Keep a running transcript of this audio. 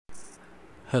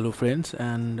Hello, friends,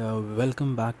 and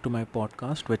welcome back to my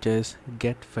podcast, which is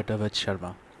Get Fitter with Sharma.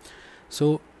 So,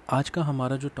 आज का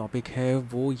हमारा जो topic है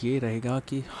वो ये रहेगा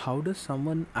कि how does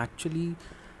someone actually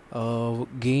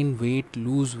gain weight,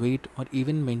 lose weight और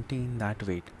even maintain that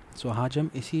weight. So आज हम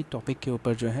इसी टॉपिक के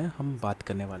ऊपर जो है हम बात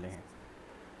करने वाले हैं.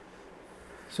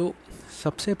 सो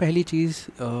सबसे पहली चीज़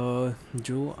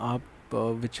जो आप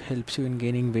which helps you in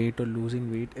gaining wait और losing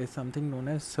weight is something known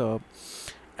as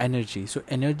energy. So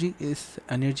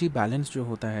energy balance जो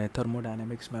होता है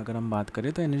थर्मोडायनेमिक्स में, अगर हम बात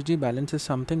करें तो energy balance is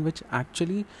something which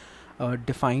actually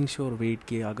defines your weight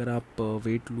के अगर आप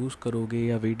वेट लूज़ करोगे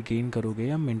या वेट गेन करोगे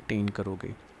या मेंटेन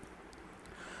करोगे.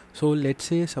 सो लेट्स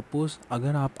से सपोज़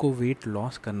अगर आपको वेट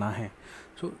लॉस करना है,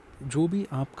 सो जो भी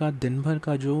आपका दिन भर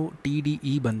का जो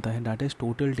TDE बनता है, that is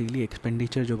total daily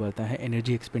expenditure जो बनता है,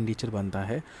 एनर्जी एक्सपेंडिचर बनता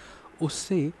है,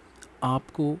 उससे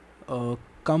आपको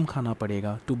कम खाना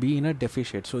पड़ेगा to be in a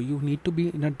deficit. So you need to be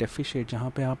in a deficit जहाँ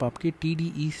पे आप आपके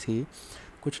TDE से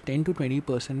कुछ 10 to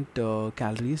 20%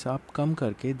 कैलोरीज आप कम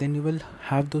करके then you will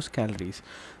have those calories.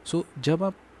 So जब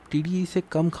आप TDE से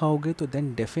कम खाओगे तो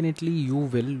then definitely you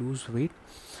will lose wait.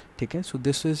 ठीक है. So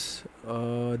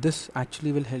this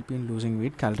actually will help you in losing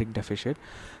weight, caloric deficit.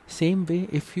 Same way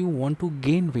if you want to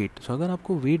gain weight, so अगर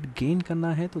आपको वेट गेन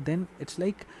करना है तो then it's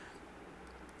like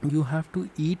you have to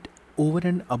eat over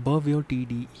and above your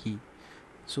TDE.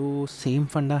 So same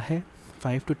फंडा है.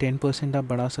 5 to 10% आप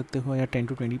बढ़ा सकते हो या 10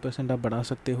 to 20% आप बढ़ा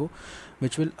सकते हो,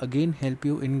 which will again help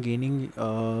you in gaining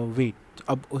weight.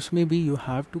 अब उसमें भी you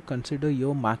have to consider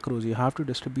your macros, you have to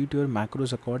distribute your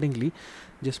macros accordingly,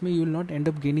 जिसमें you will not end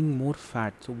up gaining more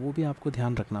fat. So वो भी आपको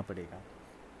ध्यान रखना पड़ेगा.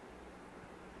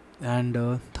 एंड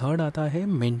थर्ड आता है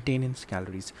maintenance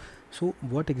calories. So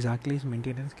what exactly is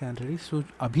maintenance calories. So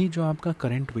अभी जो आपका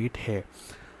करंट वेट है,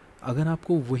 अगर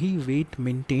आपको वही वेट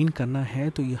मेंटेन करना है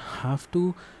तो you have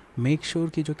to make sure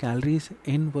कि जो calories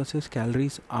in versus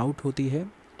calories out होती है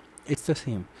it's the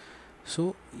same.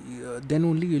 So then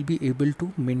only you will be able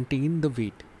to maintain the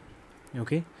weight.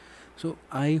 Okay. So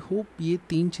I hope ये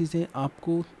तीन चीज़ें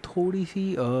आपको थोड़ी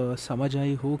सी समझ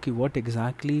आई हो कि what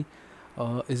exactly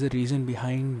is the reason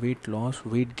behind weight loss,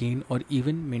 weight gain, or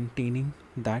even maintaining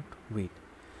that weight.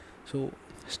 So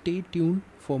stay tuned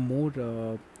for more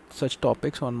such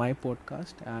topics on my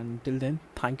podcast, and till then,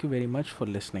 thank you very much for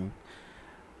listening.